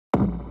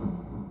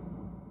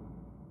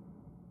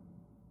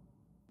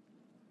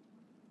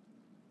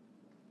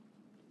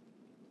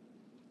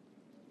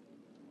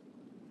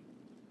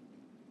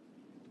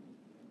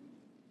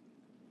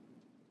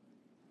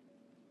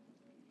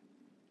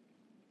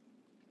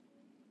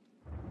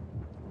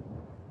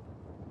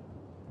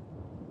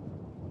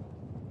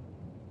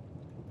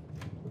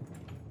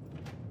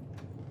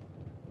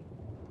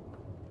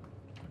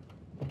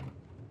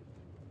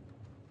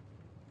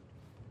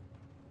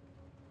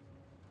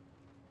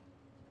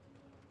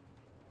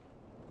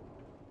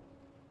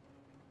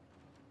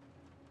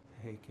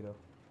Hey, kiddo.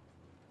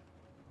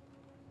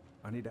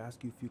 I need to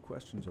ask you a few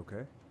questions,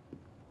 okay?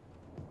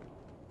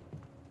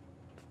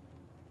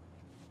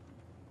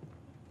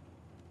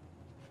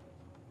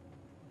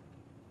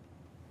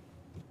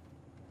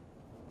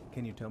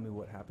 Can you tell me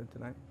what happened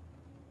tonight?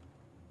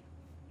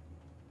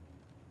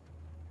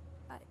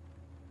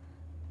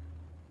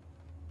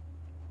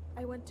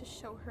 I went to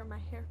show her my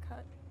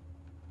haircut.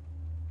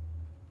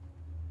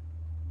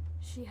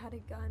 She had a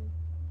gun.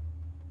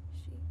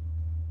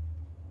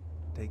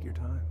 Take your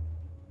time.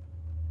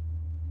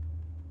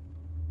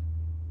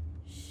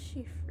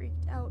 She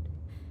freaked out.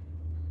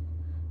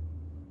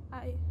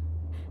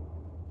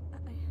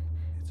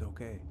 It's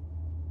okay.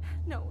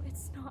 No,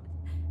 it's not.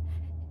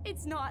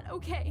 It's not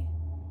okay.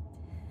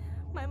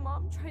 My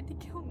mom tried to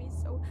kill me,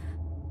 so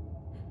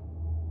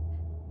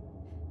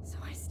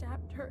I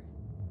stabbed her.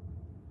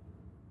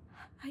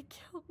 I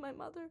killed my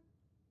mother.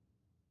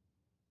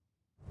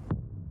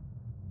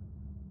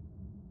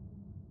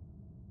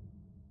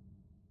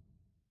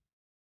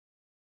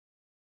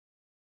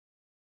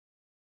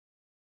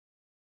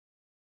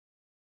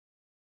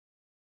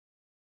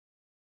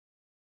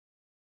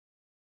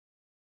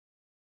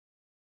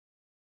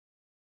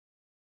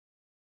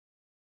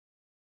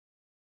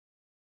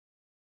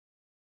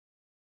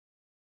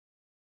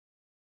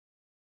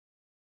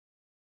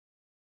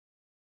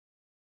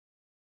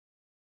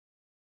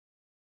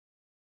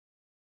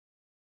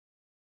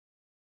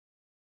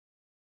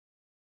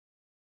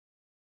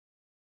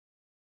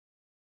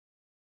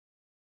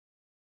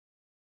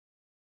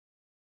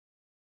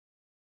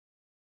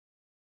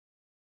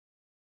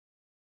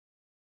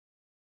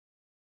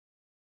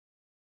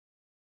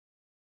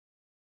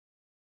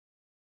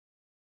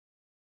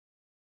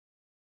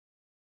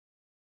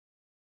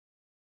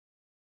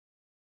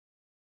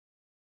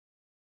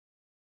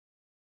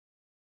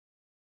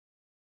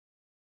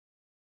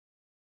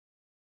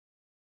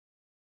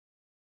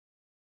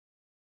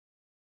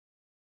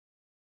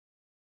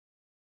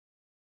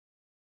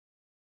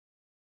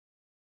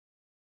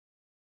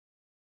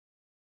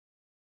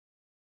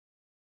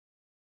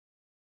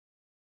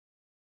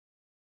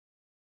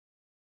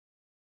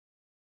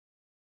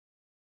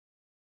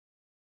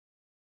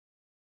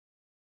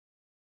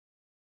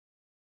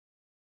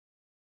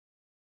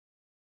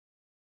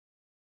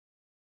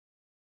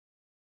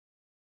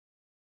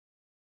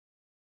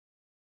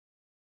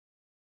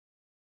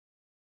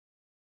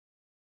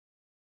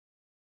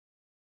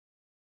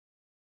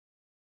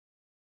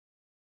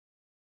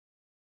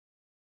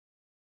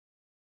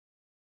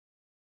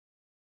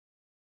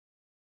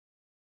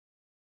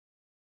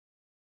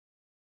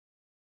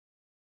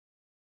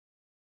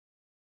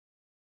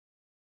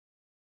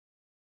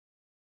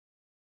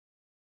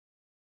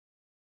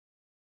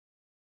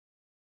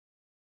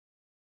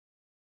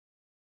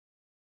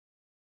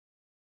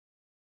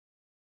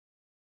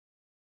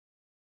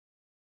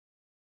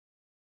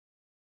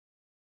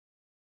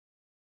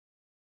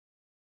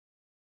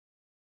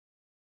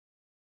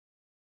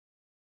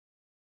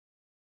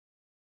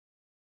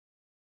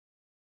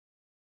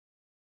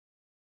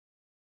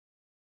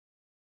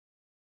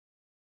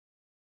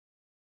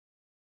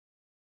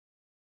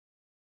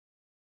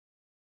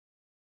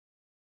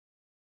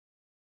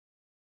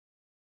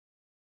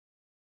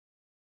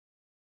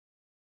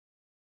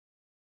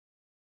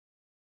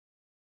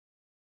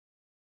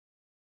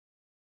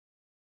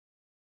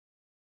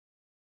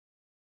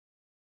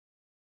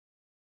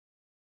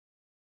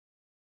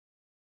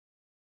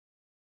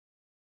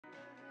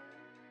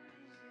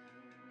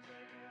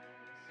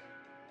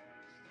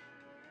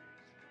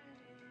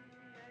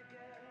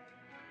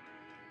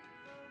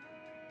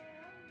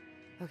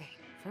 Okay,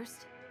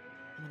 first,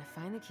 I'm gonna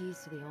find the keys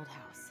to the old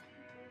house.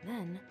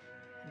 Then,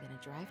 I'm gonna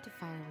drive to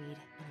Fireweed,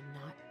 and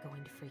I'm not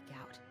going to freak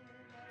out.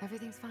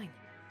 Everything's fine.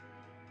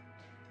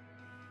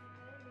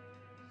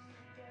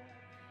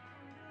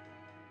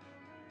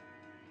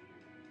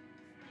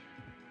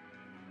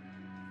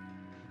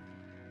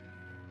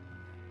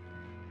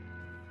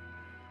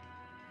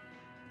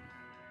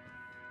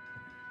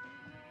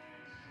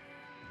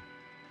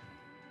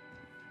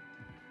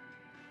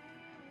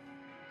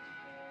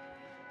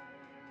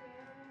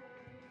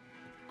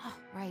 Oh,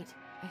 right.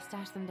 I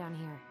stashed them down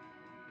here.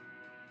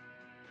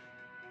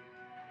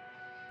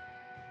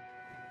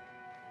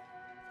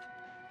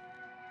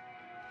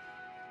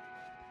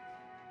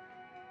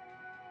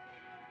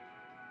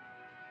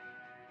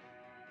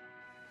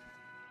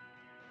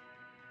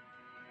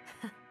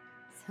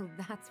 So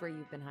that's where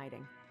you've been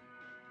hiding.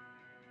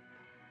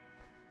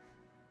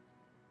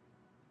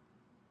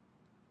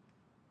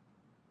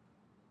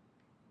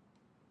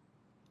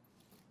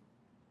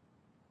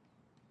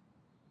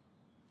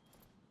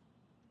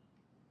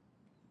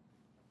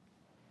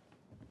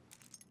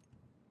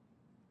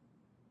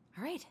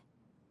 All right.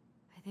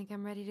 I think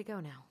I'm ready to go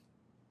now.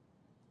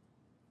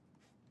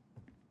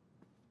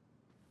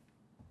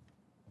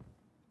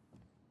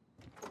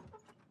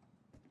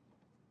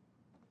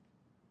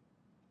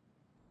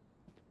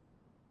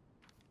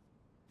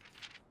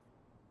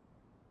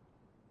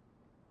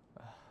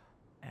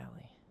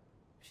 Allie.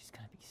 She's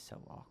gonna be so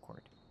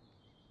awkward.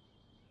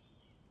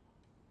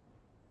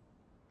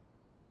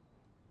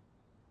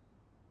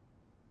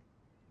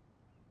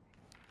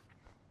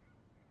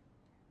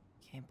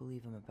 can't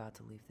believe I'm about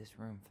to leave this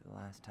room for the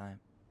last time.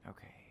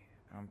 Okay,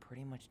 I'm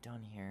pretty much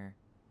done here.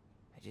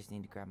 I just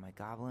need to grab my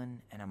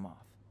goblin and I'm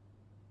off.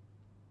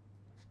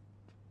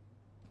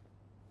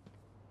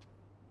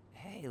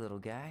 Hey, little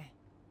guy.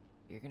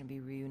 You're gonna be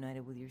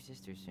reunited with your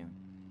sister soon.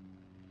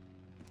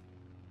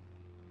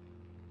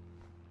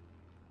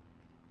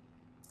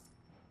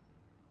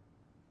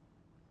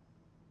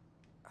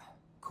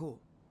 Cool.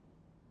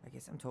 I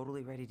guess I'm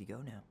totally ready to go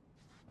now.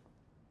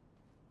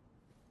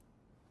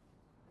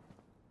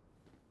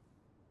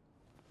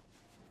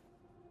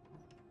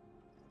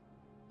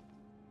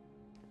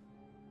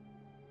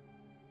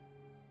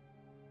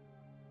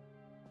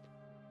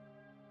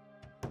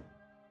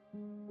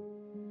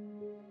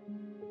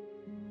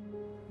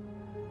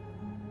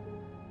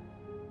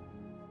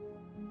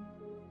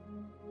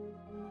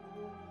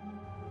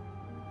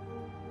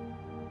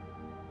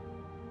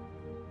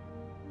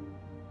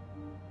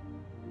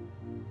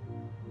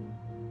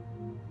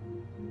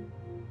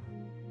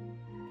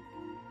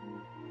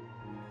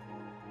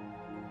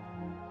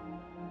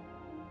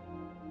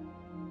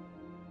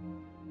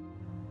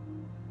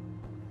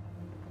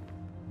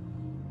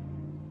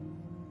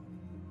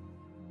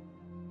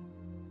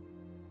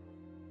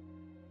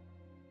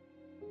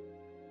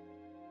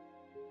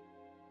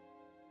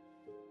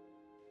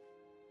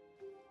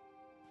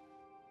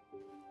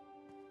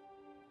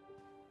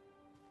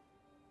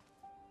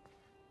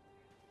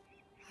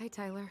 Hi,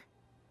 Tyler.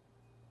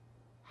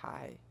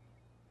 Hi.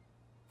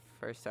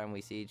 First time we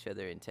see each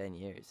other in 10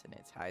 years, and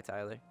it's hi,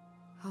 Tyler.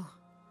 Oh,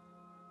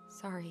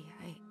 sorry,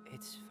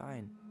 It's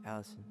fine,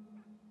 Alyson.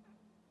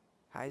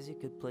 Hi's a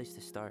good place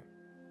to start.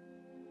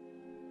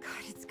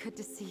 God, it's good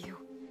to see you.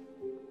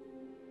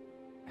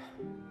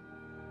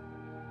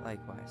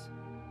 Likewise.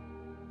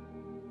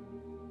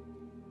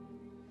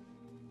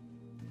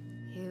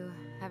 You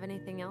have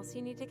anything else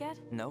you need to get?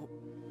 Nope,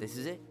 this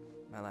is it.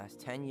 My last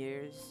 10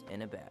 years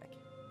in a bag.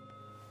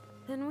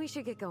 Then we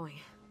should get going.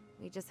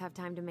 We just have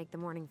time to make the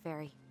morning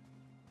ferry.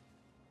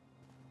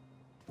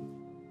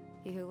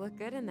 You look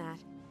good in that.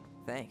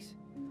 Thanks.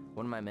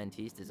 One of my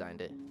mentees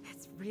designed it.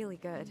 It's really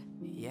good.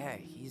 Yeah,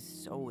 he's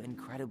so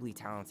incredibly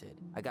talented.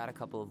 I got a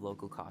couple of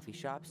local coffee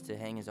shops to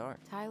hang his art.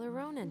 Tyler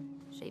Ronan,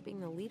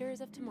 shaping the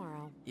leaders of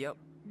tomorrow. Yep,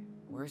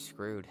 we're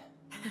screwed.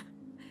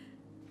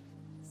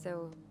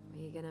 So, are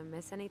you gonna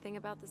miss anything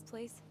about this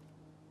place?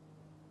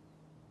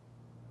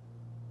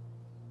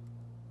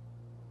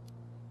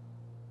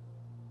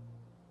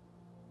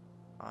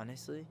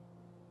 Honestly,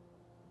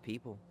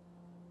 people.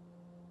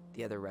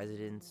 The other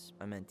residents,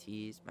 my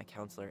mentees, my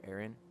counselor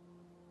Aaron.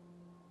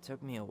 It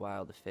took me a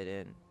while to fit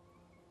in,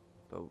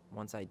 but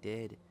once I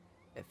did,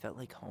 it felt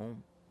like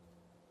home.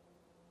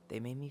 They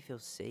made me feel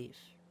safe.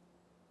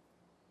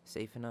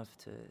 Safe enough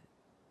to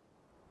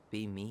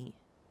be me.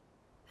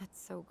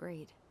 That's so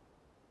great.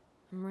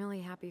 I'm really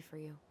happy for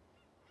you.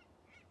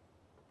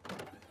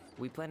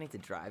 We planning to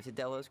drive to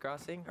Delos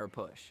Crossing or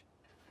push?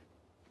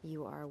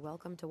 You are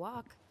welcome to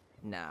walk.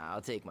 Nah, I'll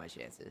take my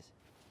chances.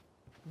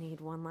 Need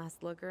one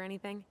last look or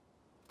anything?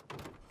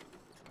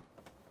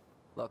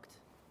 Looked.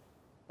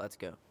 Let's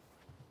go.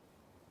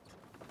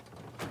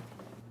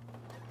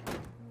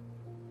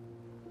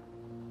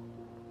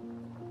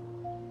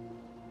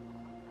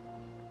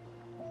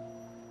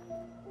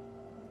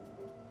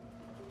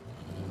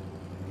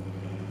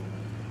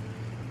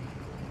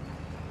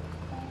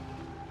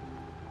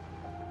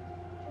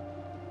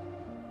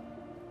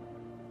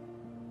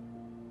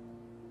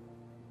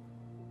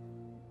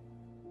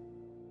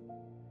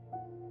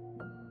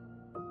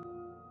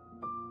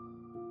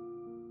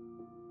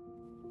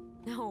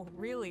 No,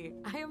 really.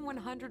 I am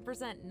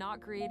 100%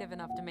 not creative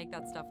enough to make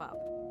that stuff up.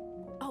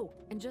 Oh,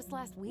 and just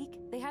last week,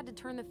 they had to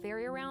turn the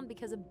ferry around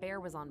because a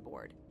bear was on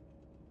board.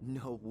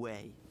 No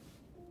way.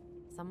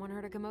 Someone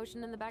heard a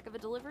commotion in the back of a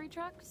delivery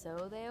truck,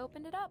 so they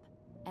opened it up.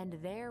 And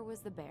there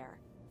was the bear,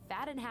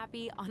 fat and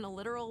happy on a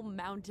literal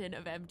mountain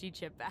of empty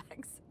chip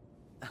bags.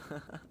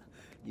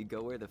 You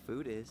go where the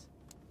food is.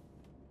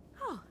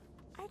 Oh,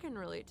 I can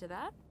relate to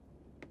that.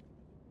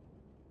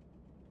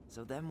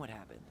 So then what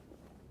happened?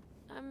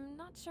 I'm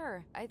not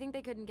sure. I think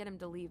they couldn't get him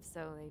to leave,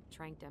 so they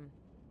tranked him.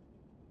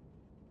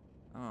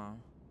 Oh,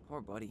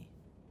 poor buddy.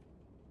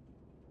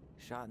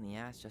 Shot in the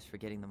ass just for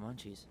getting the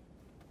munchies.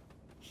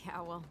 Yeah,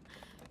 well,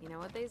 you know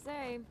what they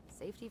say.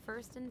 Safety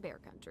first in bear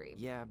country.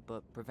 Yeah,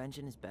 but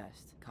prevention is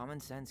best. Common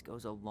sense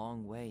goes a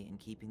long way in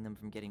keeping them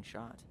from getting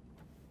shot.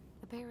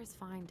 The bear is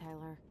fine,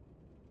 Tyler.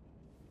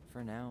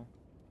 For now.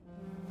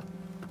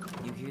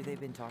 You hear they've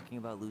been talking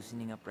about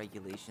loosening up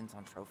regulations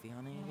on trophy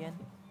hunting again?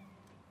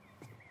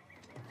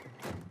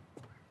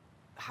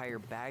 Higher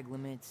bag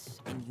limits,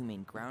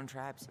 inhumane ground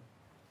traps,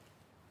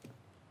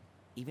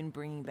 even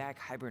bringing back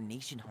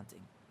hibernation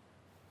hunting.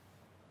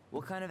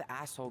 What kind of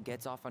asshole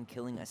gets off on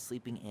killing a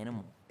sleeping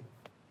animal?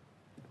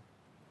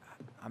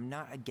 I'm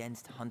not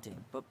against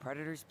hunting, but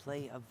predators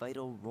play a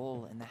vital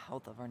role in the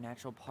health of our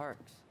natural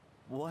parks.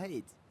 What?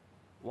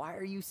 Why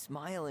are you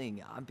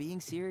smiling? I'm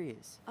being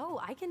serious. Oh,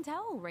 I can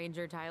tell,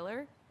 Ranger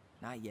Tyler.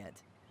 Not yet,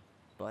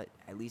 but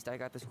at least I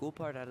got the school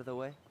part out of the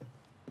way.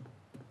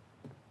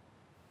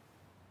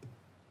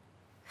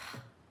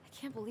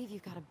 can't believe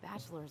you've got a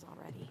bachelor's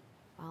already.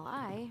 While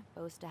I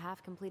boast a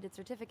half-completed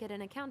certificate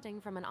in accounting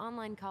from an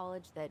online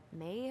college that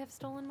may have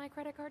stolen my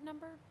credit card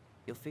number.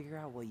 You'll figure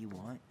out what you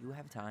want. You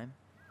have time.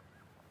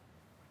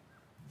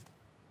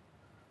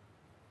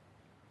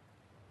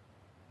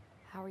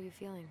 How are you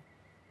feeling?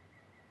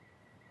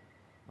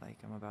 Like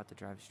I'm about to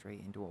drive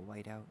straight into a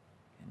whiteout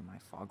and my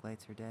fog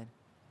lights are dead.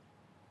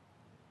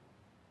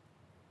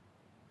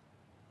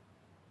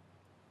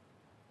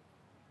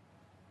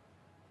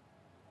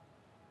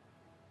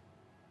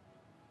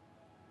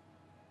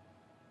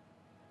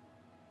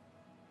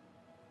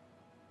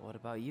 What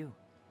about you?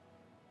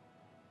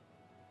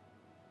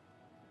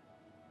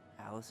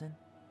 Alyson?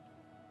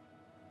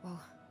 Whoa.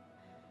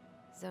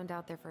 Zoned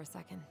out there for a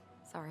second.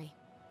 Sorry.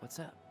 What's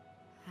up?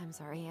 I'm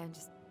sorry, I'm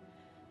just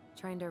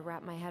trying to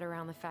wrap my head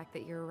around the fact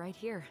that you're right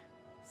here,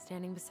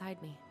 standing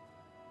beside me,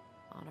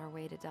 on our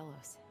way to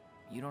Delos.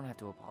 You don't have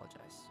to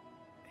apologize.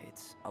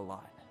 It's a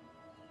lot.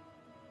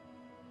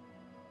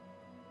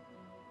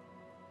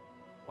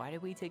 Why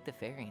did we take the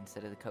ferry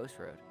instead of the coast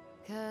road?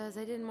 'Cause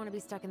I didn't want to be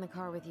stuck in the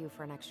car with you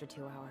for an extra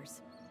 2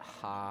 hours.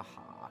 Ha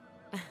ha.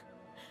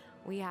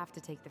 We have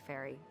to take the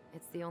ferry.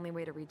 It's the only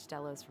way to reach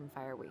Delos from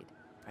Fireweed.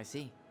 I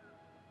see.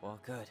 Well,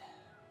 good.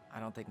 I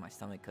don't think my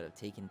stomach could have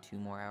taken 2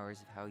 more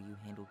hours of how you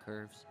handle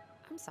curves.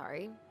 I'm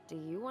sorry, do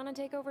you want to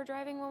take over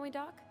driving when we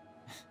dock?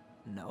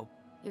 No.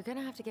 You're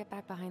gonna have to get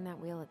back behind that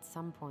wheel at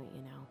some point,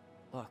 you know.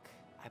 Look,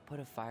 I put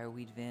a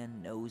fireweed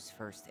van nose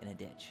first in a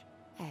ditch.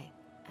 Hey,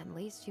 at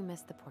least you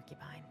missed the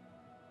porcupine.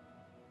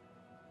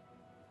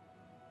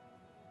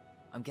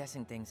 I'm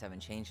guessing things haven't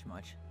changed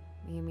much.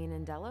 You mean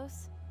in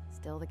Delos?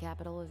 Still the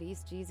capital of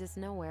East Jesus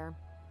Nowhere.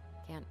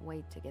 Can't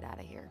wait to get out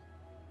of here.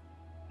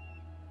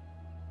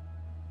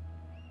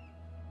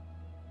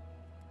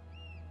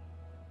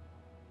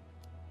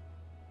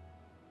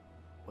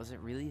 Was it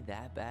really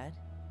that bad?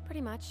 Pretty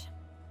much.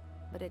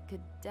 But it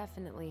could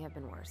definitely have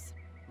been worse.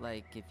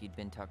 Like if you'd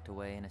been tucked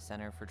away in a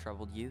center for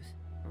troubled youth?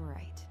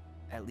 Right.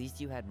 At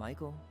least you had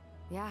Michael.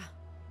 Yeah.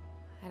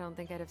 I don't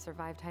think I'd have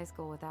survived high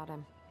school without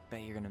him.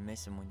 Bet you're gonna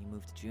miss him when you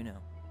move to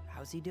Juneau.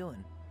 How's he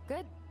doing?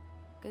 Good.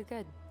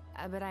 Good.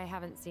 But I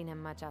haven't seen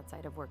him much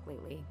outside of work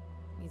lately.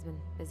 He's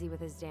been busy with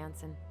his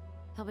dance and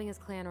helping his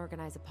clan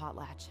organize a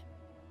potlatch.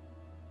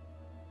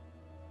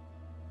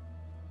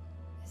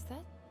 Is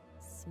that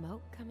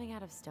smoke coming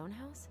out of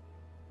Stonehouse?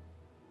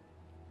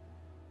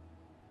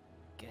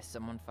 Guess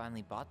someone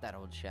finally bought that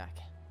old shack.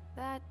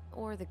 That,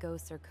 or the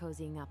ghosts are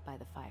cozying up by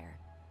the fire.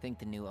 Think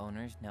the new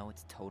owners know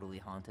it's totally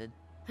haunted?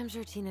 I'm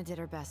sure Tina did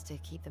her best to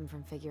keep them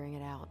from figuring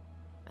it out.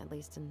 At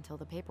least until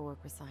the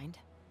paperwork was signed.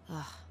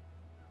 Ugh.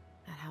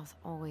 That house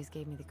always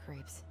gave me the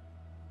creeps.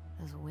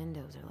 Those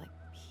windows are like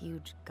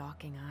huge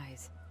gawking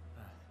eyes.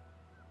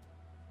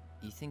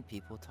 You think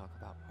people talk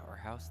about our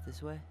house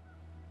this way?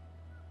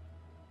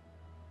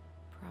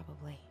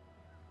 Probably.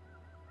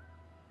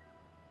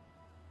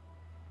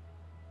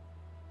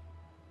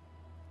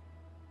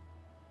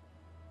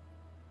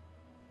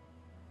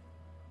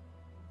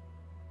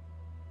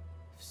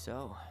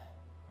 So,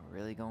 we're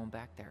really going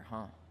back there,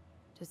 huh?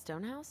 To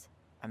Stonehouse?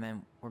 I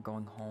meant, we're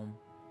going home.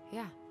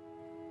 Yeah.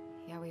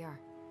 Yeah, we are.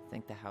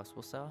 Think the house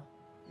will sell?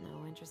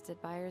 No interested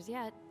buyers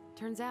yet.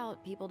 Turns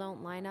out people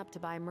don't line up to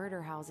buy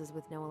murder houses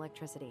with no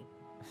electricity.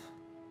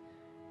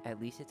 At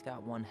least it's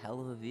got one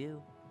hell of a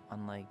view,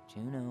 unlike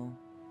Juneau.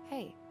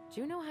 Hey,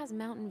 Juneau has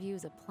mountain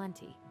views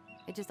aplenty.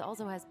 It just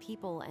also has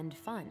people and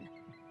fun.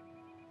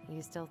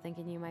 You still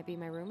thinking you might be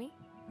my roomie?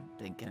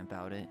 Thinking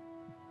about it.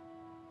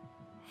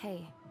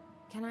 Hey,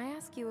 can I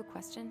ask you a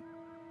question?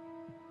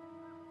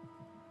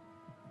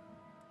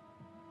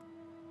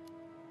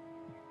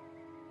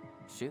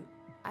 Shoot.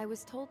 I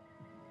was told...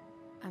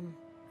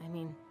 I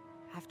mean,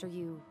 after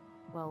you,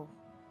 well,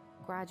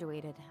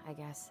 graduated, I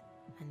guess,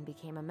 and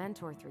became a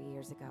mentor 3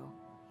 years ago,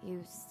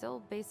 you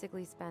still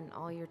basically spent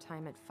all your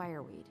time at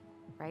Fireweed,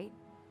 right?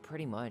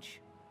 Pretty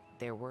much.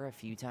 There were a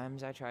few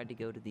times I tried to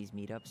go to these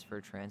meetups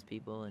for trans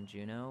people in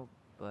Juneau,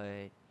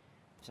 but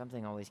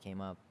something always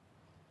came up.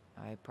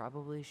 I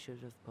probably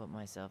should have put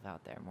myself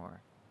out there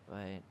more,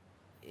 but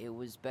it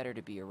was better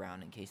to be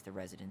around in case the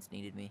residents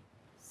needed me.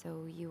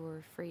 So you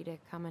were free to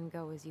come and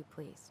go as you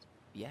pleased?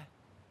 Yeah.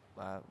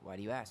 Why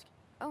do you ask?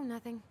 Oh,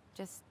 nothing.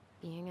 Just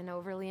being an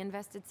overly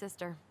invested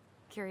sister.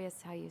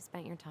 Curious how you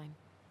spent your time.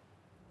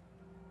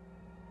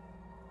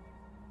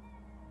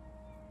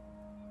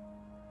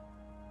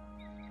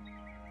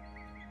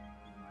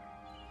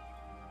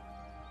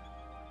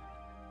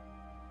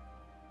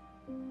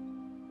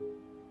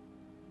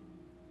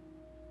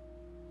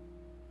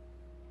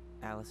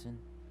 Alyson,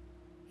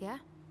 Yeah?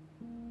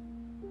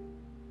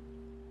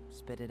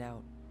 spit it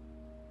out.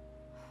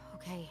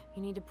 Okay,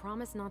 you need to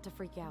promise not to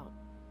freak out.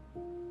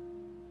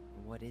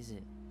 What is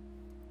it?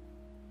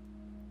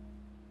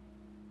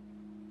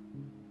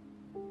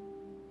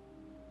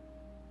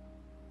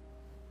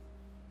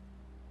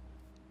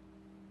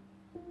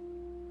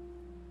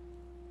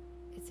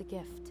 It's a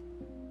gift.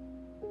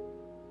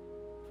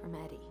 From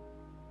Eddie.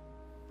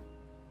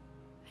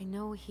 I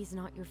know he's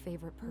not your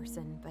favorite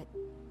person, but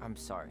I'm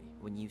sorry.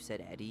 When you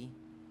said Eddie,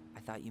 I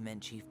thought you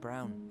meant Chief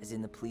Brown, as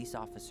in the police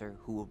officer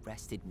who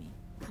arrested me.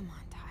 Come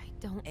on, Ty,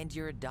 don't... And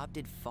your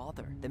adopted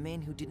father, the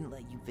man who didn't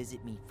let you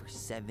visit me for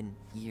 7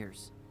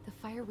 years. The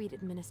Fireweed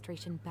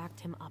administration backed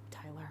him up,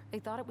 Tyler. They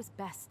thought it was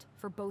best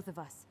for both of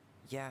us.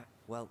 Yeah,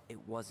 well, it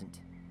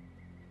wasn't.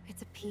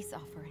 It's a peace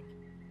offering.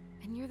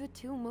 And you're the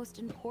two most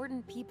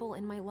important people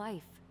in my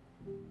life.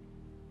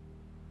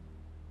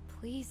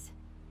 Please,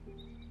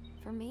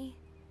 for me.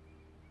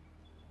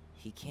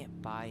 He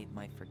can't buy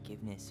my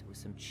forgiveness with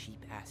some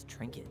cheap-ass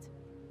trinket.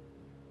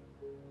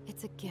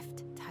 It's a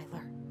gift,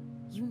 Tyler.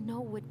 You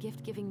know what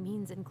gift-giving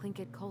means in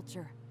Tlingit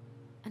culture,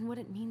 and what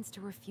it means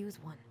to refuse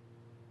one.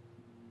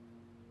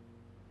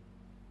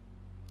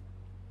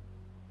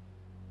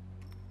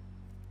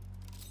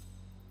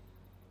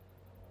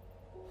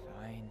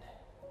 Fine.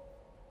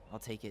 I'll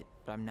take it,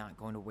 but I'm not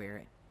going to wear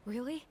it.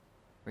 Really?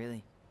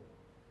 Really.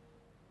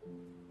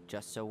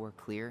 Just so we're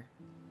clear,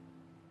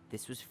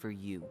 this was for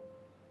you,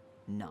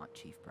 not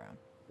Chief Brown.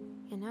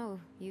 You know,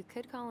 you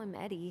could call him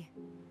Eddie,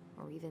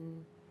 or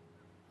even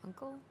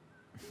Uncle?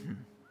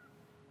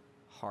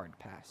 Hard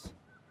pass.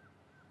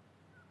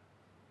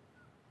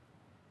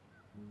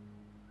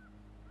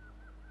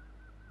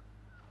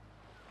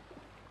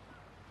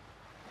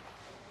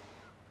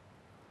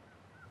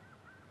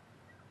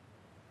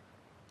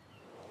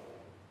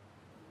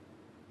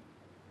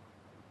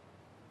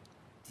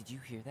 Did you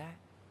hear that?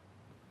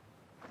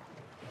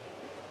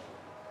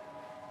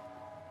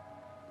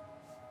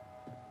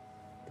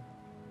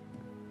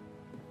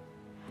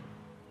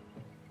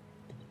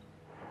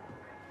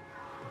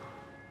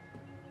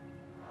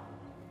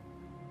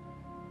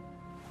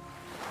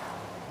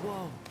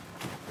 Whoa!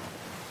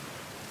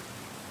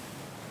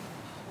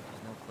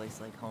 There's no place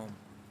like home.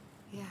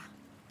 Yeah.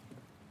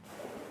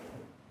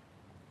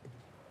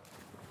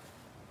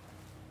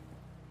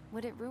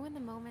 Would it ruin the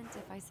moment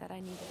if I said I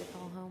needed to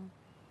call home?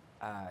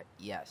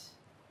 Yes.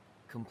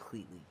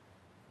 Completely.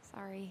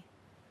 Sorry.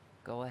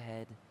 Go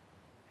ahead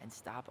and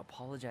stop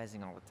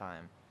apologizing all the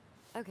time.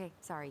 Okay,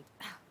 sorry.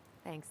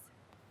 Thanks.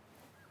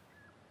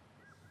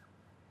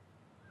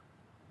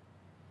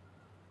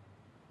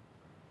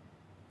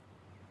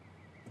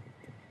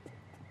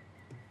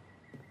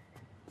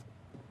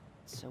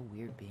 It's so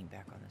weird being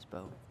back on this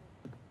boat.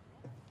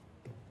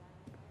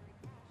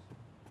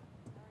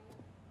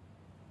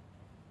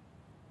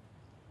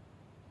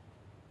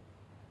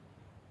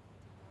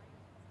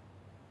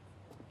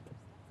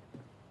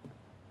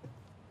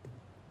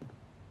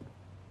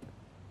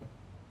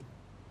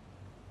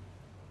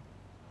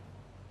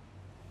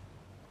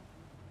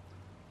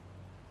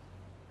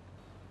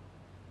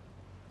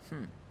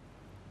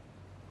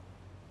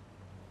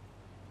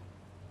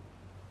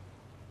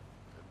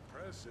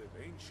 Impressive,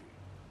 ain't she?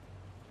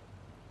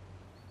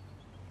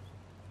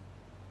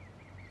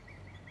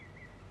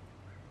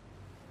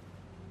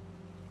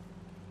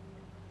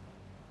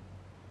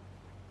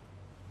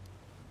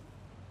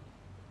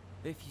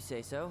 If you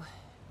say so.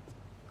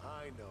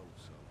 I know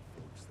some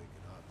folks thinking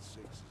Hot 6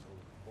 is old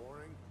and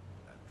boring.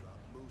 I've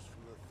dropped moose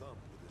from the thump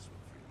with this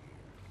one for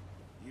years.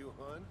 You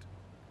hunt?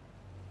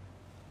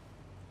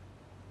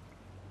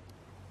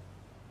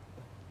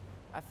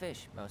 I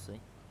fish, mostly.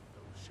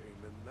 No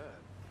shame in that.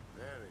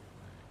 Anyway,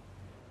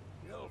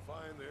 you'll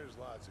find there's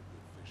lots of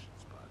good fishing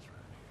spots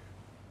around here.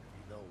 If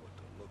you know what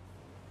to look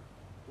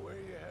for. Where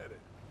you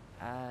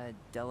headed?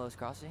 Delos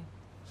Crossing?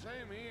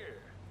 Same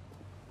here.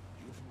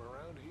 You from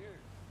around here?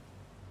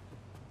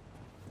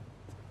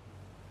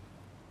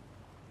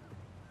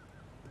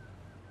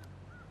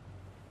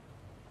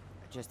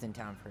 Just in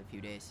town for a few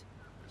days.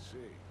 I see.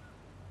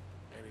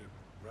 Any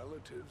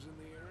relatives in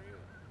the area?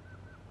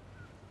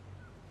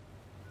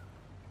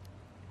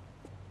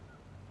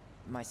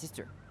 My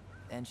sister.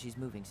 And she's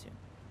moving soon.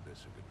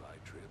 This a goodbye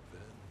trip,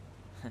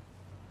 then?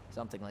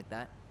 Something like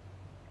that.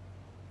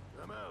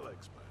 I'm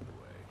Alex, by the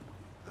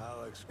way.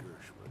 Alex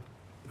Gershwin.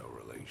 No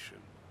relation.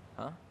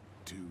 Huh?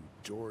 To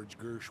George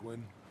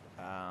Gershwin.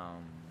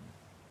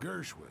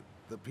 Gershwin,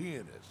 the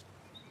pianist.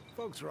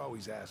 Folks are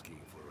always asking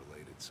if we're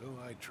related, so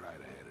I try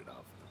to head it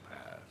off in the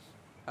pass.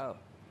 Oh.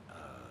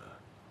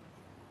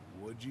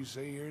 What'd you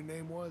say your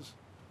name was?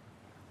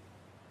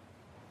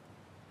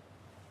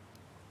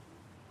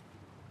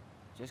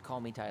 Just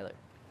call me Tyler.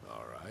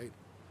 All right.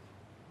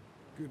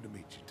 Good to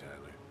meet you,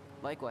 Tyler.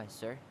 Likewise,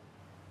 sir.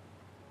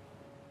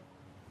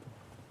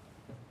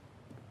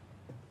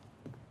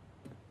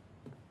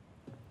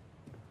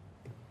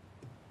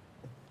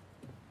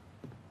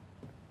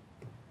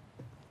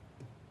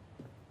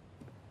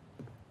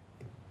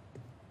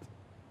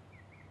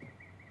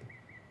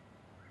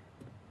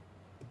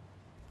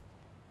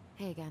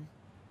 Hey again.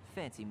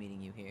 Fancy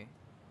meeting you here.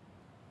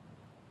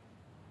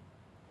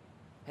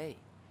 Hey,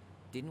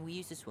 didn't we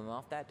used to swim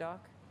off that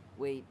dock?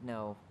 Wait,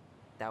 no.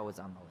 That was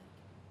on the lake.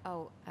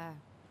 Oh,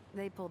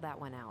 they pulled that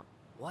one out.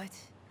 What?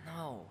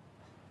 No.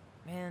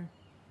 Man,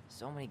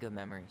 so many good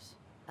memories.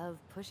 Of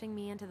pushing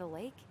me into the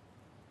lake?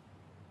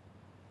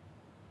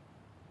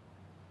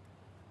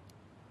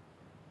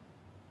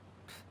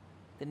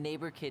 The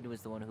neighbor kid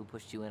was the one who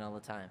pushed you in all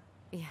the time.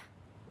 Yeah.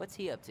 What's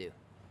he up to?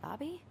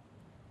 Bobby?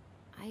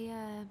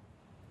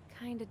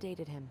 kinda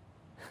dated him.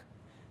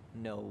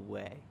 No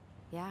way.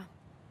 Yeah.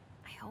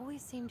 I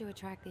always seem to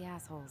attract the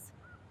assholes.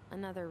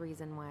 Another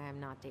reason why I'm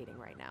not dating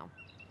right now.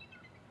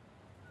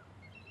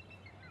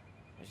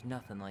 There's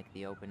nothing like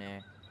the open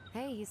air.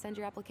 Hey, you send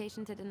your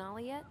application to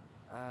Denali yet?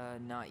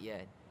 Not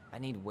yet. I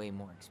need way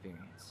more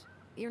experience.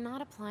 You're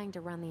not applying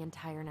to run the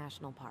entire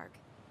national park.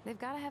 They've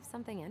gotta have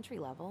something entry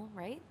level,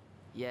 right?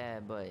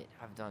 Yeah, but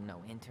I've done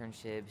no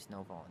internships,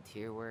 no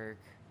volunteer work.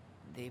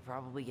 They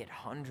probably get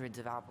hundreds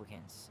of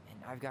applicants,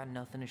 and I've got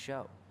nothing to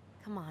show.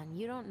 Come on,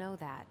 you don't know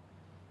that.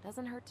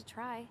 Doesn't hurt to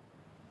try.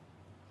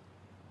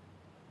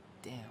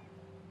 Damn.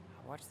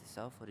 I watched the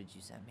cell footage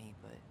you sent me,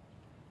 but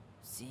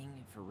seeing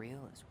it for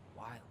real is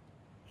wild.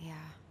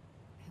 Yeah,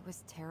 it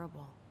was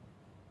terrible.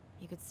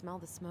 You could smell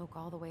the smoke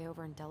all the way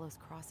over in Delos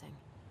Crossing.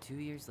 2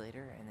 years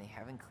later, and they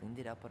haven't cleaned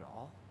it up at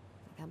all?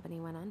 The company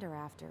went under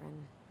after,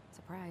 and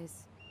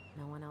surprise,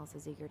 no one else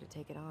is eager to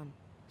take it on.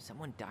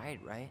 Someone died,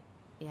 right?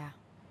 Yeah,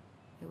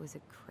 it was a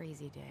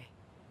crazy day.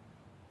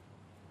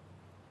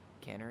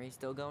 Cannery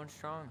still going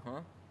strong,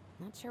 huh?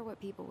 Not sure what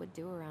people would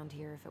do around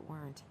here if it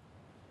weren't.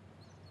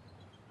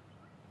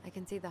 I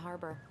can see the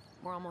harbor.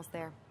 We're almost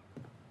there.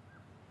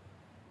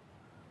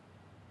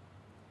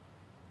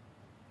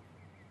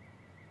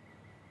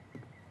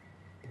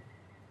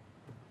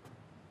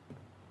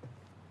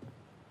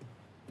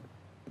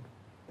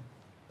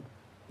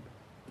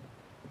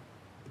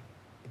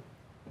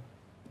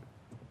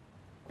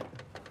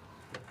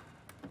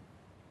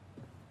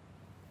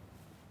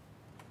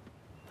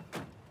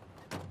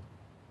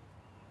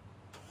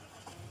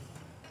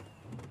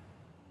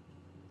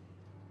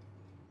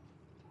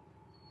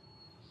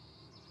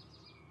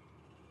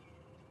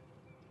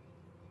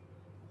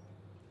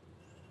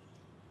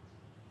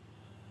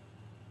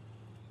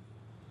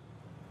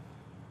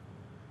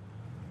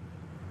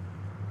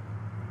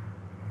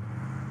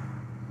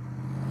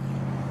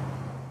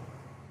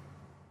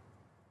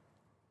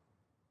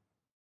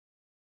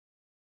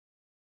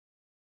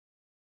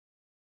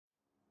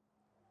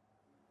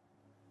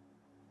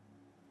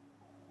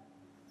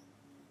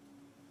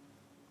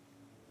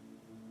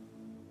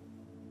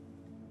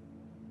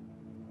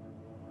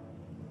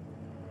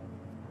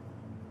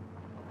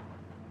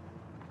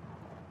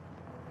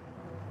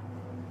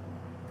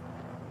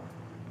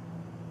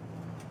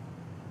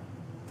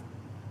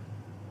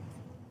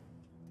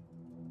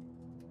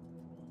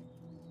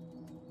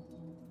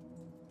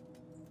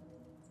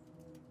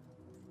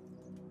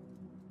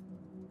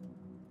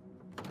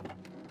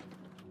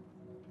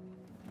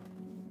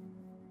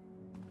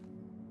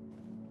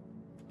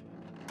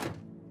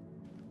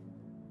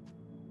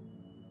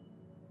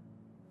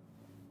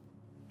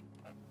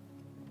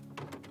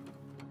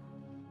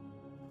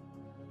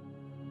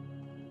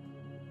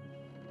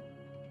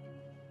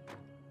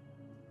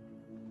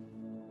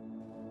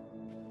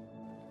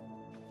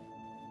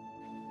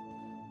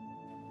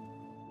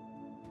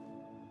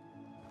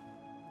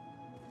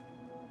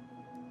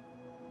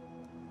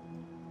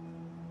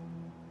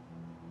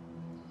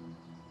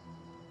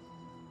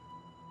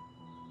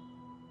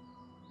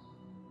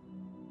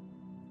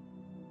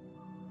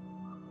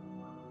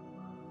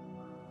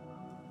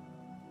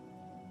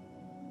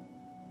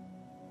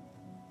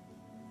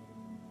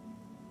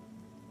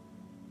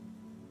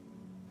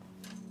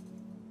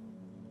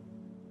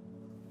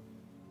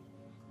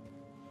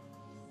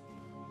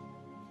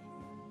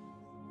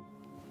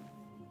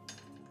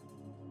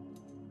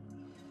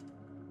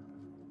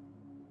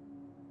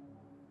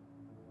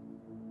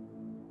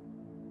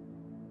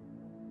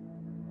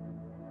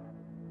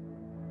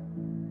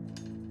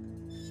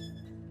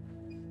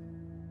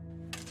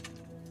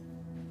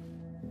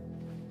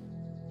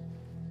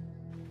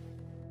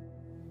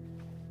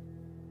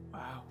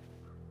 Wow.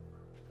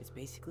 It's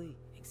basically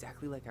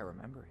exactly like I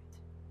remember it.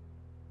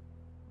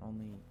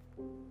 Only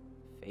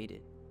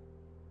faded.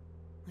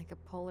 Like a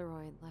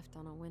Polaroid left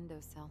on a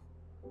windowsill.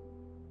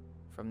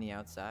 From the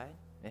outside,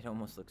 it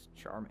almost looks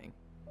charming.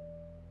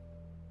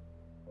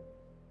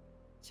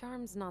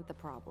 Charm's not the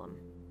problem.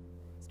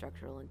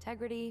 Structural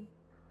integrity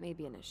may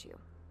be an issue.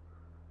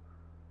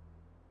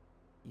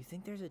 You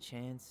think there's a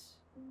chance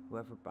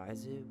whoever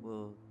buys it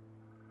will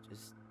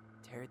just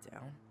tear it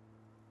down?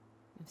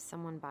 If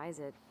someone buys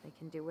it, they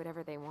can do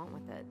whatever they want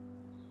with it.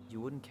 You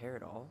wouldn't care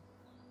at all?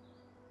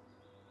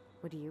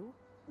 Would you?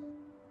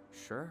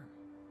 Sure.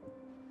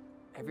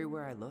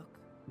 Everywhere I look,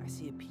 I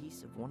see a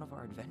piece of one of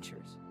our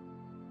adventures.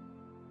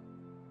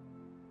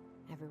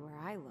 Everywhere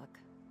I look,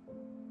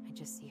 I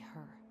just see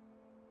her.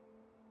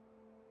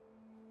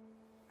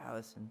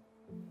 Alyson,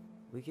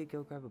 we could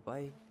go grab a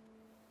bite.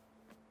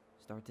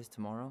 Start this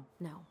tomorrow?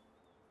 No.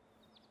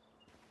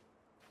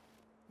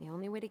 The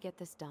only way to get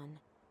this done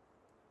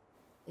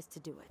is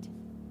to do it.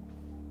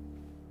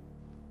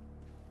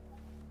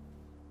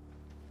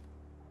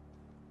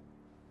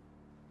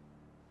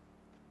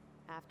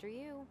 After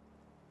you.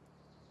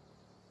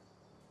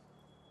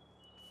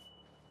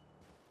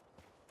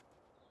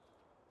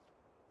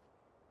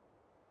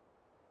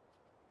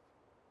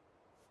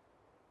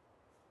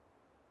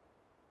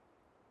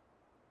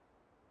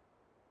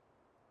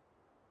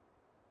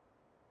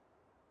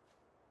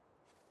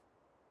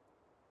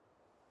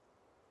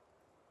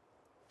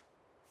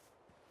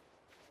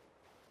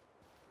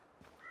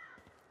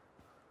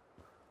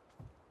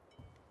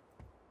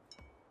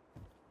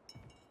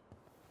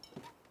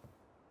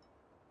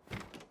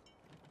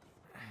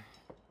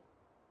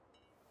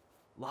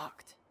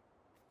 Locked.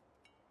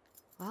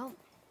 Well,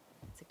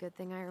 it's a good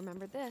thing I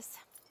remembered this.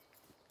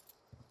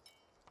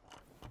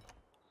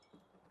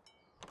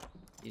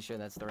 You sure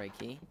that's the right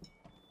key?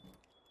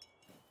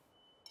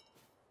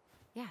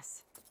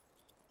 Yes.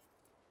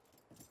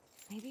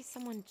 Maybe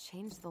someone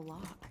changed the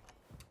lock.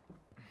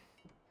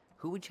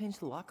 Who would change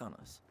the lock on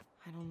us?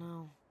 I don't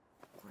know.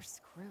 We're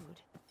screwed.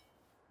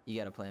 You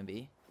got a plan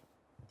B?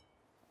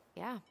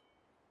 Yeah,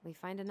 we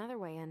find another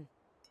way in.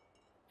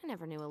 I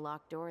never knew a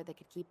locked door that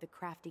could keep the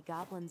crafty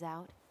goblins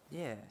out.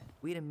 Yeah,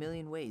 we had a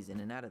million ways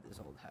in and out of this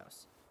old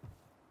house.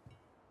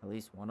 At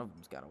least one of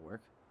them's gotta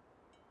work.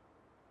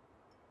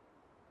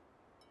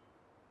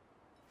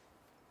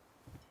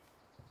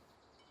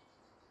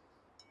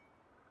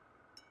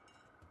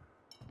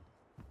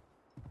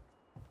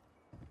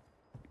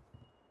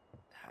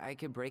 I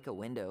could break a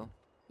window.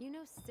 You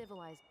know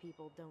civilized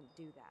people don't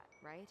do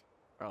that, right?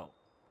 Oh,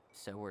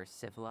 so we're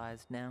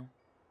civilized now?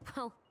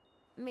 Well,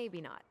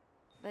 maybe not.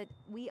 But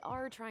we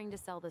are trying to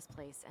sell this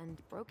place, and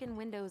broken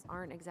windows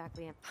aren't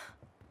exactly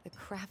the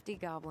crafty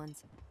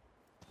goblins.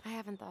 I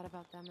haven't thought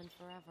about them in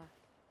forever.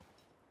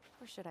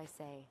 Or should I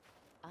say,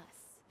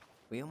 us.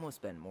 We almost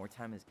spent more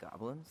time as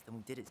goblins than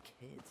we did as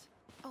kids.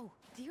 Oh,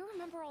 do you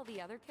remember all the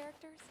other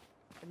characters?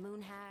 The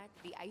Moon Hag,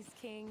 the Ice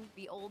King,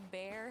 the Old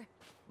Bear?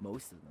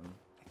 Most of them,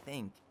 I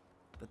think.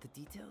 But the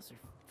details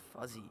are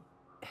fuzzy.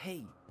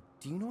 Hey,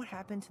 do you know what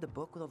happened to the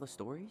book with all the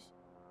stories?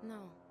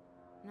 No,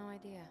 no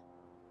idea.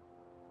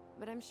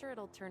 But I'm sure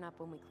it'll turn up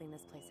when we clean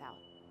this place out.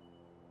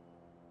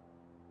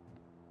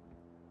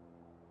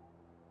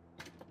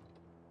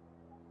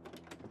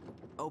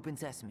 Open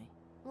sesame.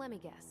 Let me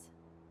guess.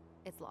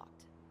 It's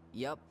locked.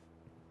 Yup.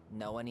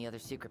 Know any other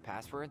secret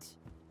passwords?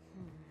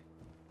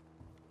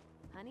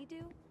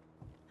 Honeydew?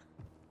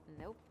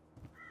 Nope.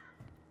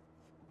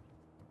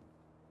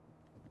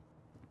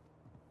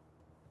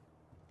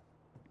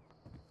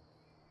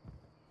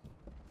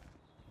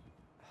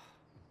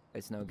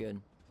 It's no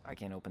good. I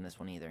can't open this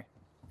one either.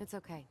 It's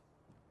okay.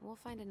 We'll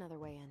find another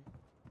way in.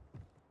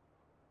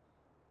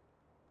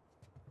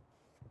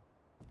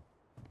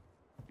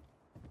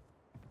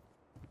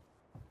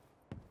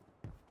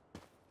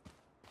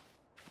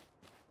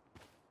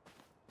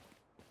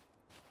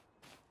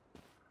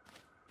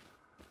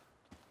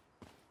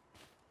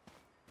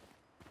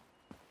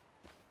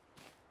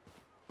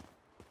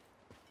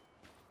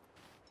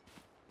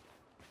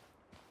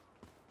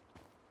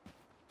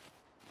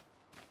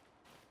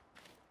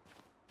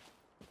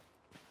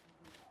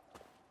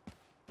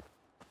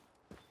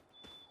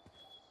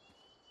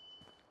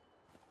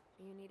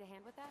 Do you need a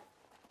hand with that?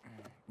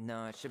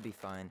 No, it should be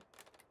fine.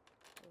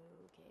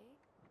 Okay.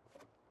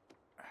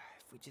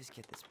 If we just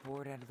get this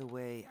board out of the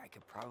way, I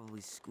could probably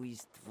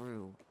squeeze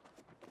through.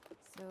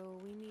 So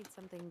we need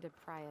something to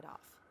pry it off.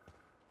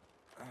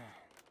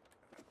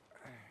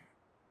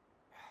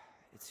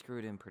 It's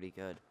screwed in pretty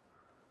good.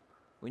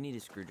 We need a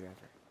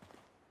screwdriver.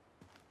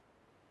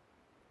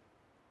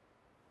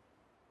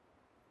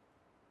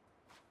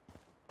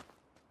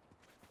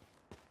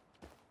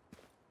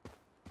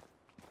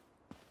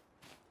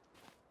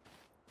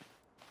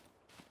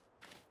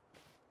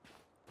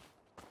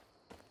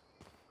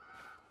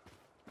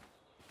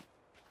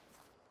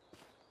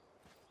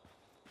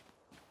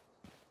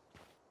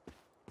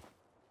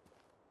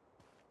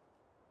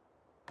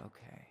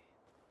 Okay.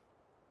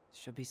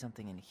 Should be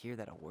something in here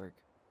that'll work.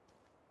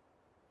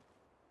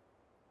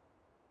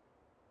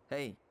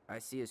 Hey, I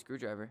see a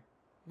screwdriver.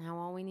 Now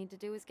all we need to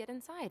do is get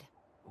inside.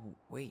 Oh,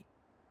 wait.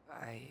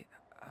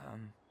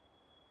 I'm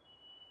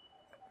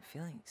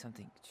feeling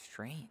something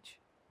strange.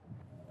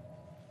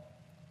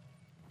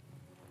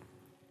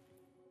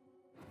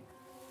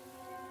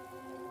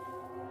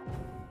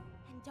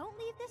 And don't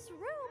leave this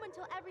room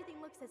until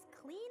everything looks as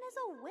clean as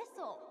a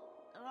whistle.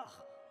 Ugh.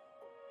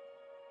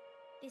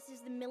 This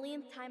is the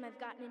millionth time I've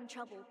gotten in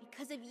trouble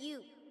because of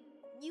you.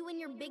 You and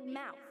your big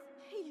mouth.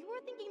 Hey, you were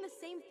thinking the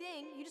same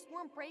thing. You just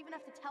weren't brave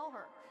enough to tell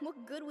her.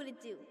 What good would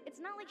it do? It's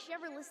not like she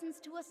ever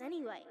listens to us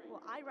anyway.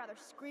 Well, I'd rather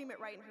scream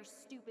it right in her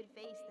stupid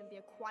face than be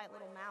a quiet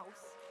little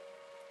mouse.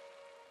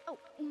 Oh,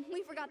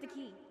 we forgot the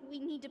key. We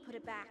need to put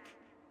it back.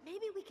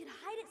 Maybe we could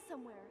hide it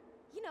somewhere.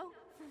 You know,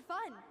 for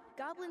fun.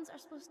 Goblins are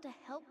supposed to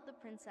help the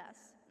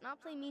princess,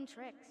 not play mean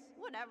tricks.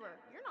 Whatever,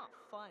 you're not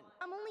fun.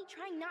 I'm only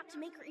trying not to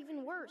make her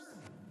even worse.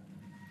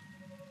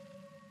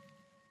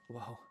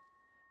 Whoa.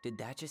 Did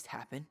that just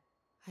happen?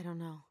 I don't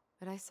know,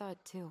 but I saw it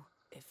too.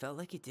 It felt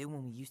like it did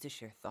when we used to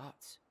share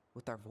thoughts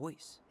with our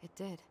voice. It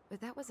did, but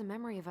that was a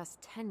memory of us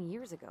 10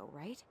 years ago,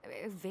 right?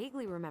 I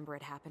vaguely remember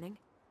it happening.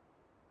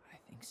 I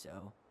think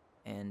so.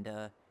 And,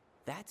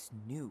 that's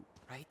new,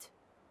 right?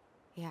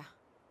 Yeah.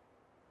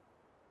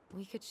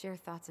 We could share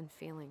thoughts and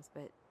feelings,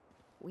 but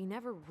we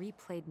never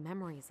replayed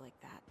memories like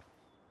that.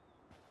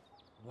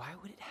 Why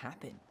would it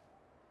happen?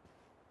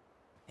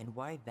 And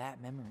why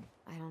that memory?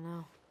 I don't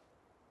know.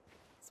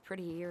 It's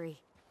pretty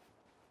eerie.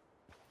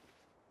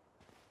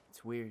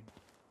 It's weird,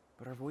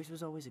 but our voice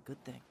was always a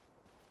good thing.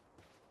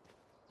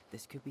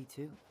 This could be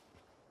too.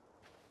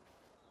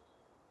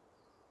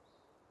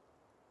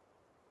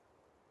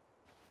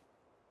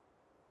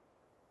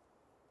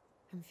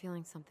 I'm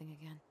feeling something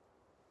again.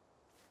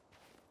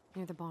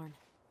 Near the barn.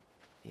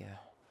 Yeah,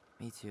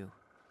 me too.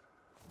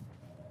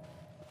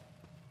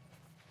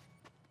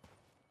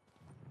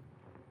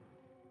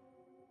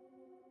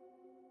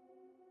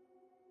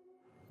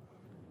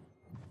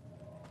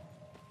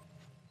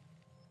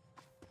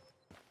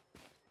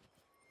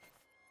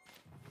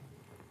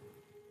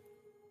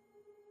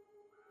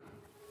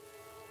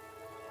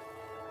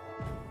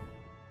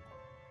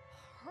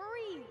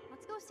 Hurry!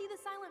 Let's go see the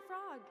silent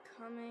frog.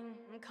 Coming,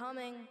 I'm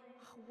coming.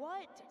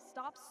 What?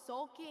 Stop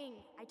sulking.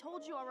 I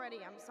told you already,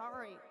 I'm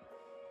sorry.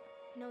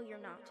 No, you're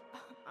not.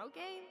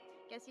 Okay,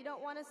 guess you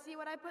don't want to see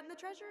what I put in the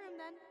treasure room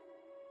then.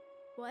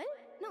 What?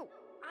 No,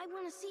 I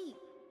want to see.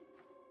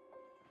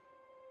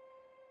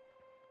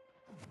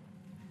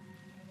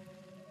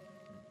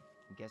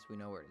 I guess we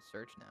know where to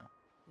search now.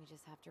 We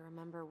just have to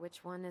remember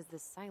which one is the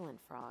silent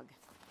frog.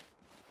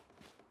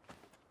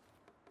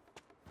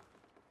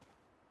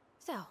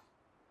 So,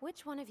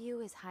 which one of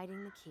you is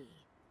hiding the key?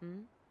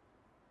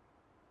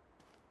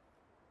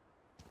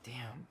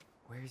 Damn,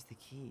 where's the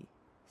key?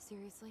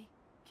 Seriously?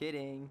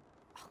 Kidding.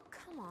 Oh,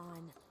 come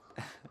on.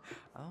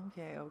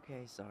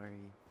 Okay,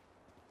 sorry.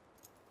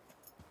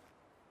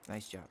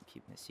 Nice job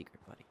keeping a secret,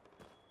 buddy.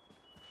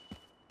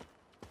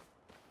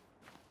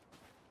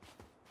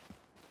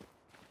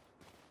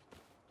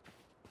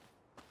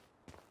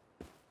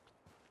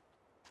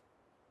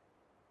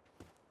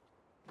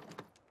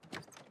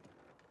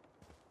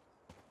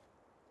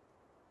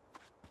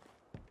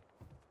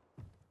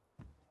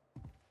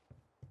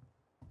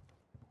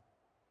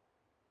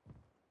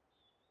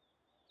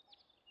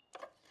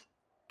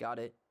 Got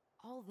it.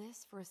 All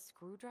this for a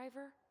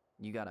screwdriver?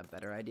 You got a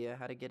better idea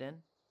how to get in?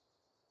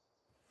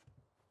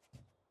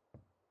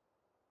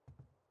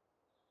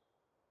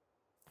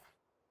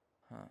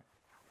 Huh.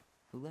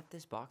 Who left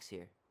this box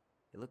here?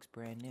 It looks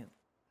brand new.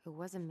 It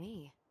wasn't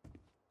me.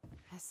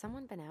 Has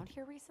someone been out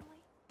here recently?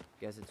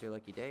 Guess it's your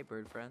lucky day,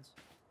 bird friends.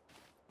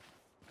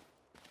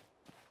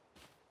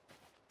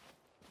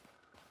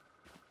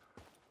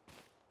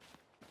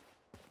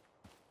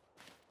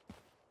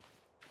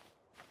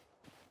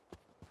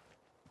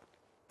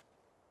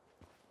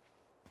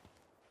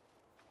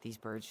 These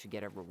birds should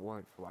get a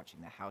reward for watching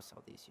the house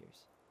all these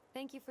years.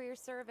 Thank you for your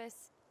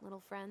service,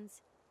 little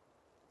friends.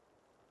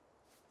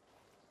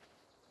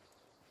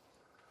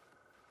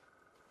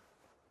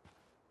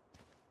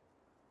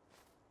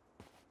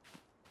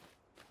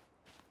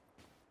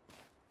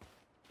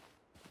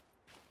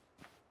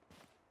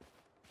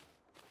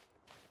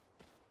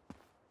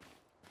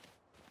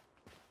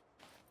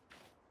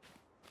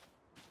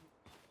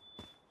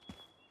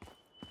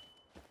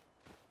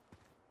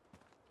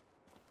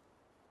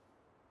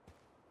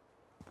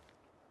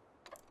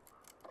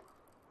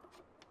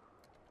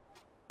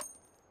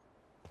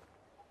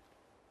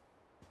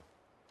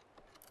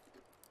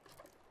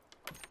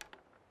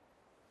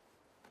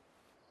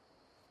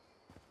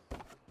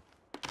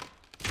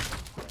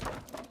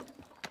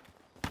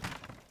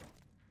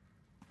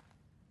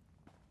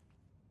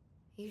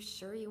 You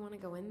sure you want to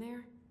go in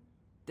there?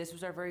 This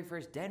was our very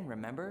first den,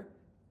 remember?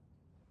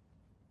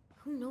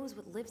 Who knows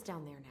what lives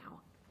down there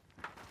now?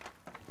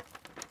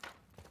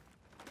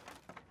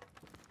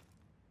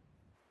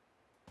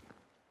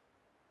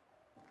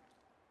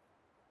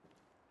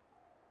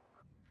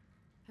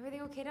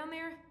 Everything okay down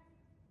there?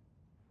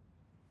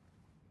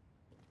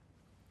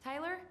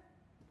 Tyler?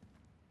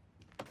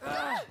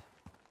 Oh,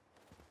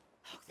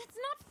 that's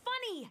not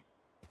funny!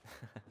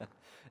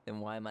 Then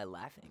why am I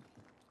laughing?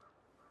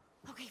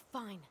 Okay,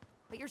 fine.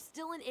 But you're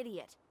still an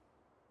idiot.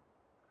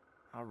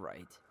 All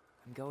right.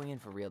 I'm going in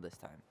for real this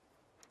time.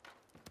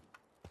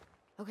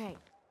 Okay.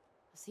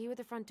 I'll see you at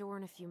the front door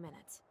in a few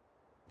minutes.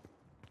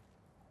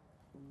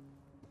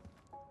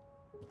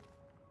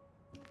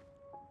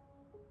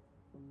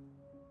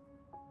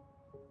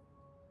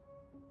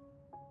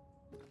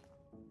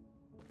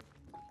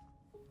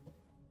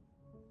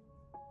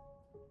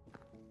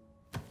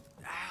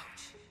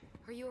 Ouch!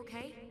 Are you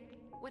okay?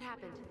 What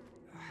happened?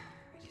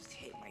 I just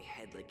hit my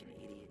head like an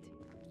idiot.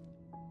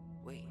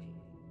 Wait.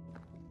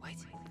 What?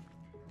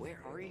 Where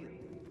are you?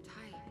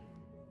 Ty,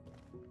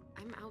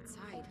 I'm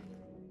outside.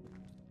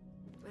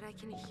 But I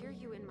can hear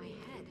you in my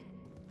head.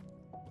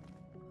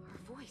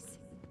 Our voice.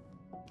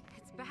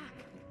 It's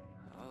back.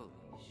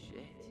 Holy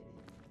shit.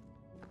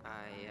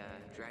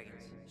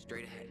 Dragons.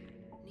 Straight ahead.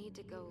 Need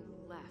to go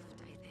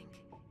left, I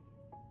think.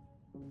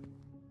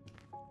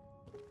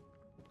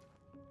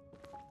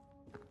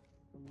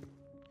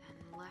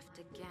 Then left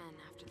again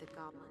after the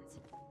goblins.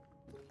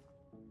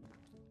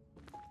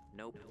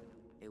 Nope.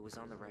 It was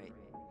on the right.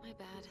 My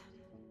bad.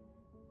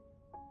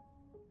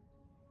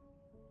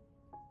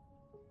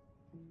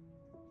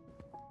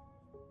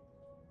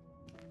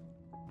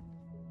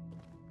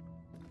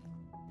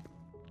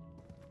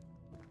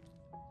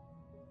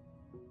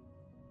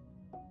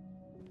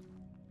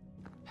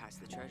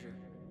 Past the treasure.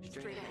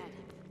 Straight ahead.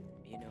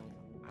 You know,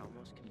 I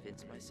almost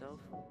convinced myself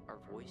our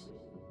voice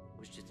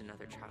was just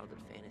another childhood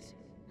fantasy.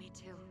 Me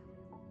too.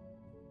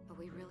 But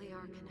we really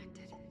are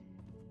connected.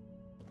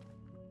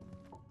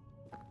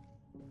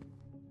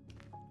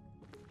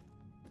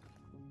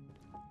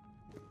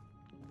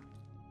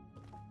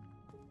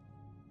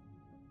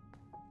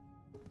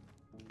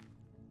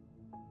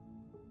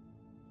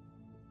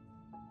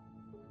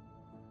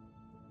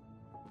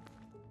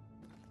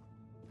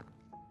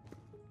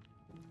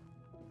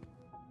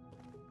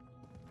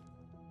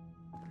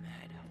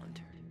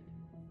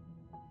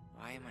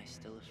 am I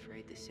still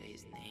afraid to say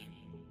his name?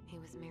 He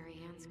was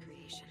Mary Ann's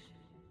creation.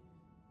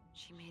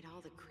 She made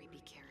all the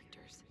creepy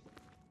characters.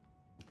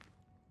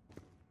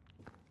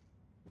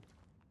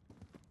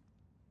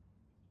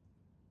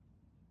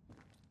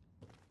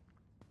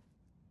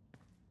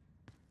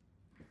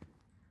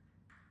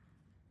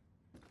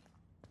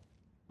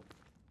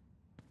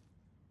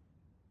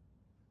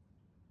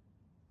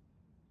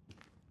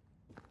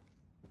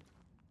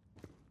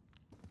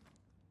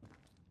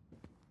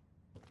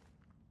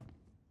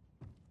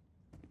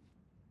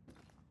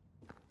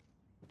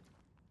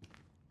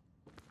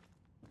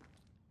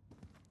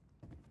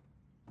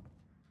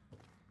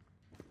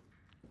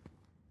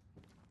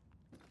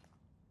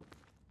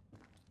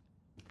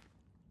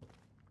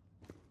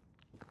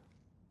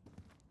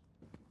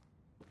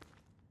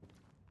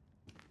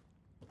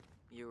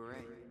 You were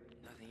right.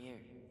 Nothing here.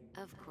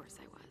 Of course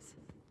I was.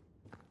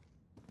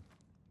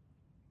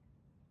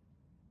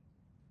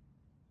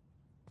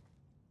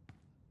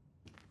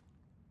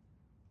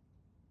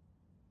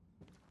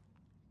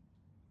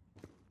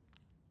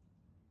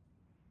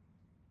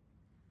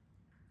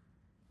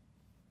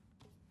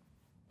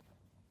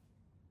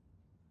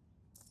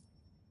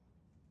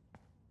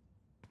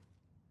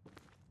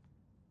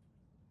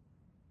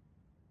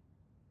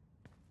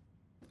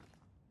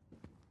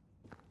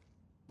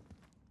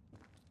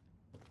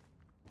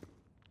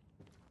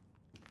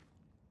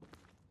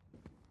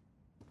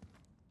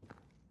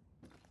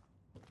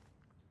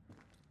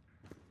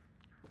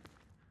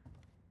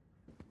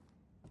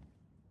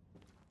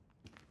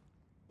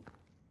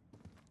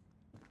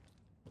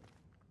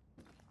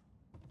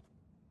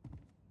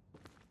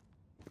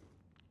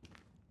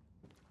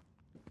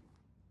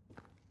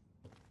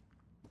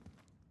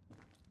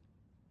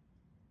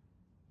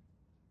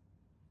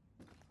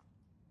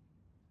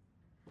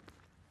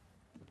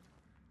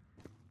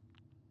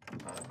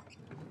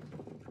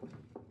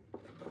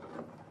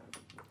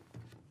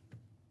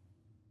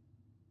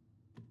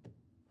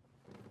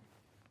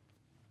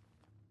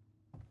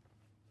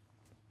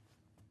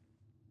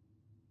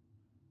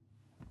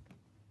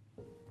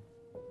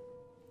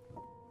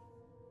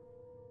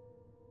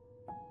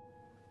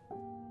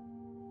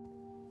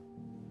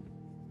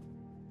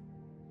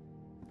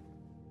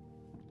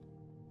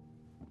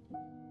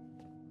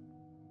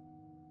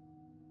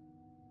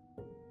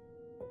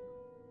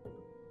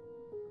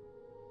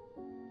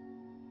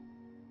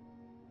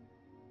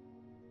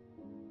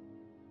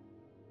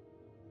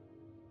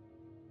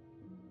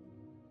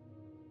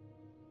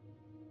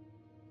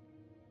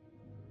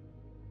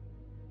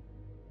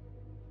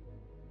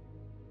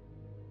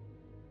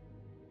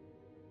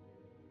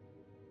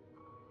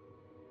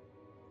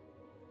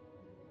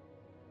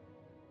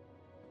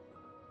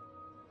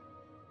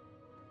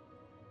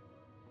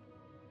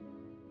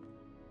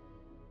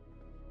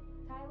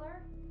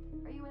 Tyler,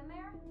 are you in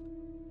there?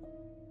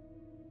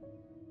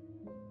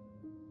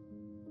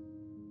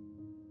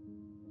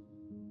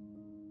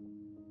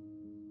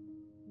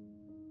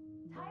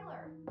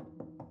 Tyler!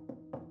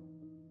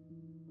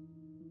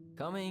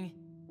 Coming!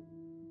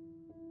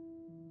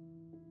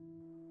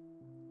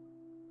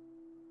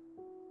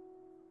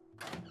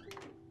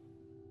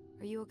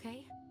 Are you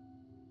okay?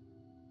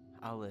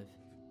 Olive,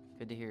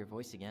 good to hear your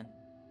voice again.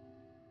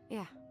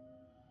 Yeah,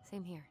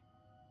 same here.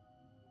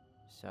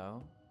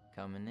 So,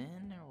 coming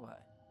in or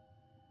what?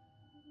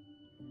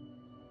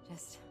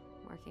 Just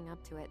working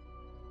up to it.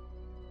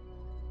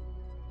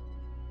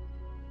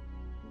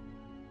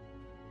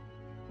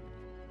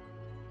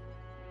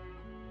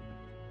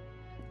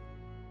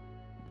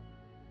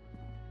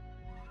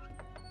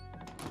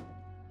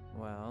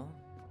 Well,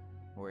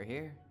 we're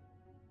here.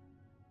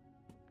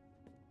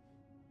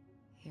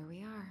 Here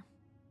we are.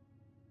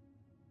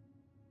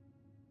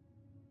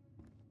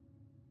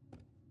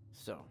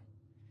 So,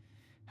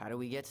 how do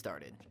we get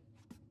started?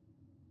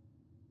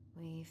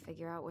 We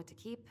figure out what to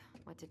keep,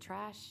 what to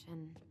trash,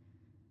 and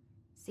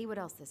see what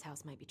else this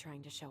house might be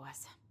trying to show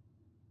us.